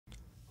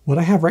What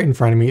I have right in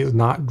front of me is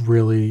not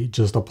really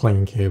just a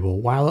plain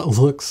cable. While it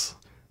looks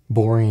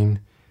boring,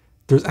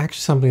 there's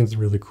actually something that's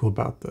really cool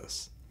about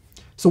this.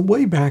 So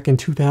way back in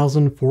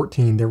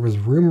 2014, there was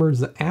rumors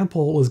that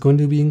Apple was going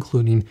to be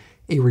including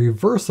a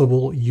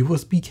reversible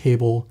USB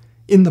cable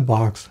in the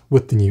box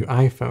with the new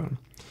iPhone.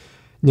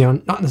 Now,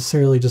 not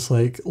necessarily just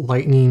like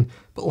Lightning,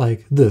 but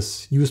like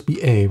this,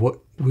 USB-A, what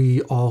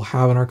we all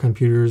have in our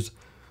computers,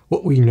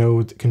 what we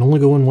know can only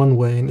go in one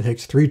way and it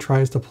takes 3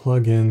 tries to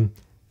plug in.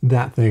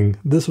 That thing,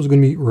 this was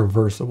going to be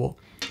reversible.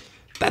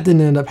 That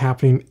didn't end up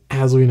happening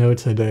as we know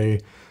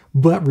today,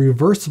 but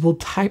reversible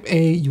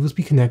Type-A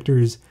USB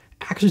connectors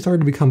actually started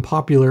to become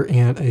popular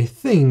and a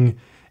thing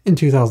in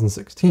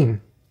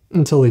 2016,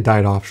 until they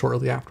died off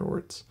shortly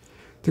afterwards.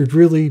 There's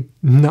really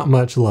not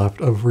much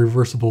left of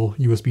reversible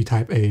USB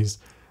Type-A's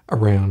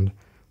around,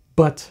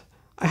 but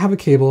I have a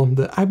cable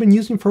that I've been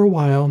using for a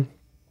while,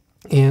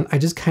 and I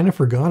just kind of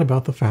forgot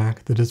about the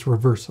fact that it's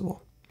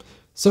reversible.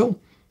 So,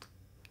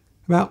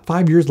 about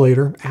 5 years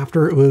later,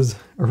 after it was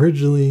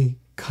originally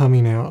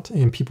coming out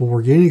and people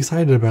were getting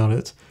excited about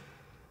it,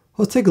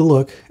 let's take a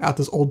look at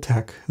this old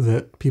tech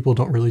that people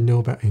don't really know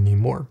about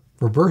anymore.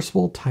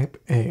 Reversible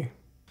Type-A.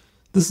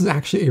 This is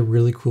actually a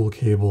really cool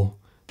cable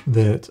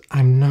that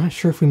I'm not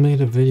sure if we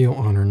made a video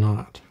on or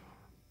not,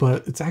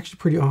 but it's actually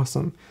pretty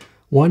awesome.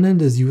 One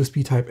end is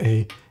USB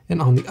Type-A,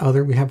 and on the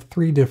other we have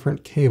 3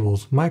 different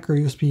cables: micro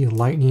USB,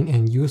 Lightning,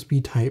 and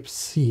USB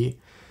Type-C.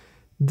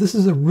 This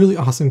is a really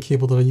awesome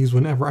cable that I use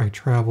whenever I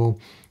travel.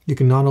 You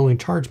can not only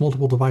charge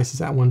multiple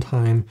devices at one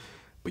time,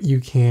 but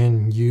you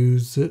can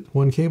use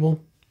one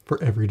cable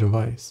for every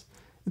device.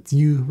 It's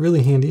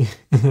really handy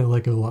and I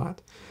like it a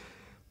lot.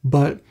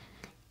 But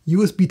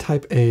USB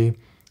Type-A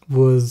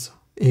was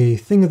a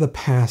thing of the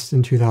past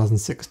in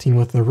 2016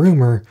 with the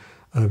rumor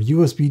of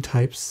USB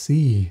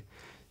Type-C.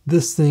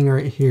 This thing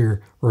right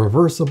here,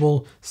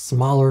 reversible,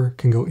 smaller,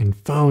 can go in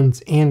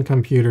phones and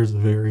computers.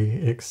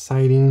 Very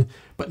exciting,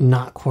 but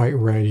not quite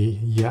ready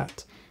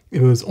yet.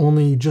 It was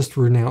only just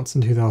announced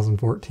in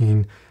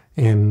 2014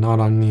 and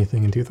not on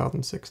anything in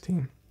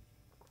 2016.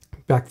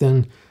 Back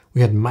then,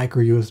 we had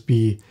micro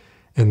USB,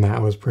 and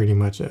that was pretty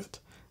much it.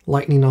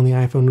 Lightning on the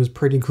iPhone was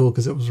pretty cool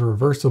because it was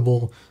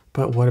reversible,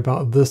 but what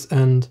about this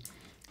end?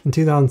 In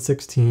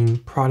 2016,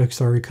 products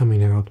started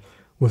coming out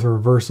with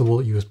reversible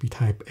USB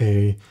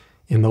Type-A,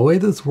 and the way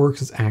this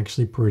works is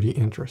actually pretty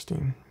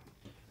interesting.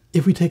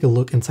 If we take a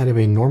look inside of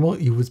a normal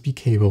USB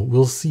cable,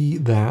 we'll see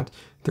that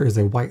there is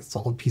a white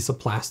solid piece of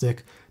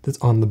plastic that's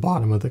on the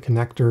bottom of the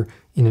connector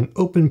and an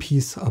open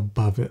piece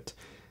above it.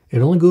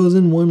 It only goes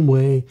in one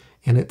way,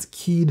 and it's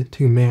keyed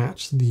to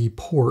match the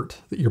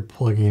port that you're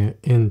plugging it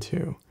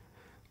into.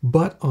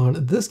 But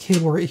on this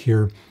cable right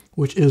here,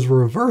 which is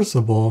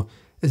reversible,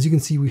 as you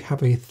can see, we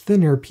have a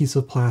thinner piece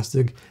of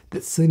plastic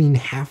that's sitting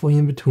halfway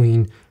in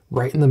between,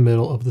 right in the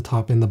middle of the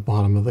top and the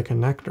bottom of the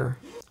connector.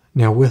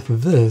 Now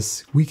with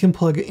this, we can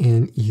plug it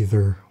in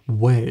either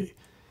way.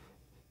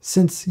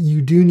 Since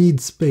you do need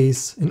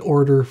space in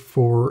order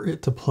for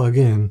it to plug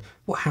in,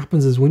 what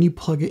happens is when you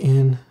plug it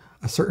in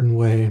a certain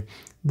way,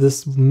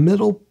 this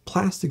middle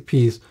plastic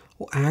piece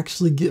will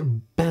actually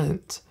get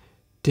bent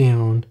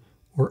down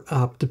or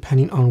up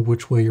depending on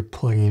which way you're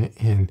plugging it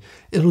in.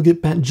 It'll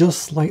get bent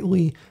just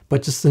slightly,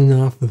 but just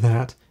enough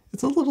that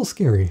it's a little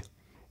scary.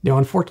 Now,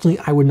 unfortunately,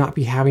 I would not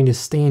be having to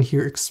stand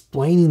here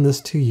explaining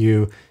this to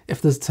you if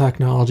this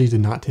technology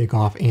did not take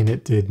off, and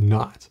it did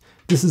not.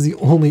 This is the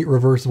only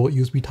reversible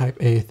USB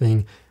Type-A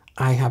thing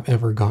I have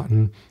ever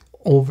gotten,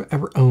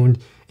 ever owned,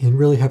 and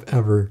really have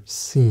ever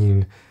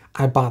seen.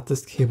 I bought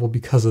this cable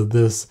because of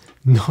this,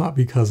 not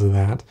because of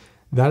that.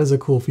 That is a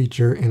cool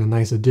feature and a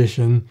nice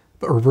addition,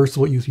 but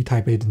reversible USB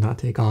Type-A did not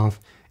take off,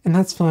 and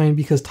that's fine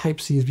because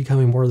Type-C is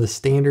becoming more of the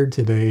standard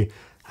today.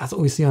 That's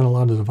what we see on a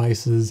lot of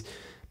devices.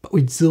 But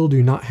we still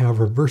do not have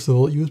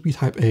reversible USB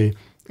Type-A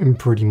in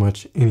pretty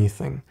much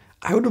anything.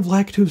 I would have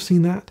liked to have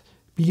seen that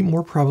be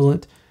more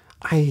prevalent.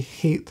 I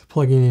hate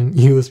plugging in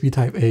USB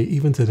Type-A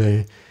even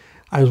today.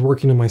 I was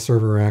working in my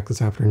server rack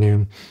this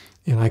afternoon,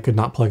 and I could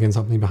not plug in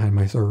something behind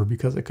my server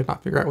because I could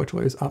not figure out which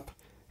way is up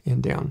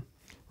and down.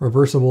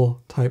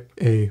 Reversible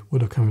Type-A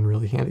would have come in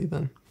really handy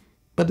then,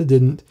 but it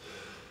didn't.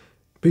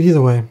 But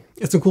either way,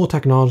 it's a cool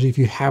technology. If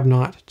you have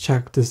not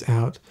checked this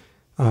out,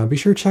 be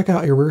sure to check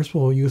out a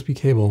reversible USB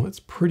cable.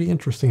 It's pretty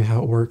interesting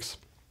how it works,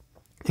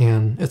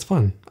 and it's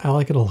fun. I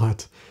like it a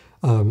lot.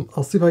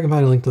 I'll see if I can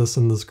find a link to this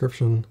in the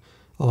description.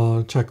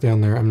 I'll check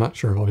down there. I'm not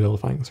sure if I'll be able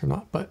to find this or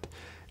not, but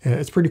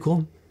it's pretty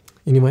cool.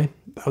 Anyway,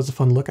 that was a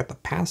fun look at the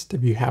past.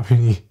 If you have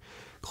any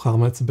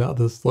comments about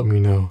this, let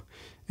me know,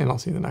 and I'll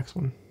see you in the next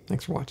one.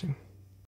 Thanks for watching.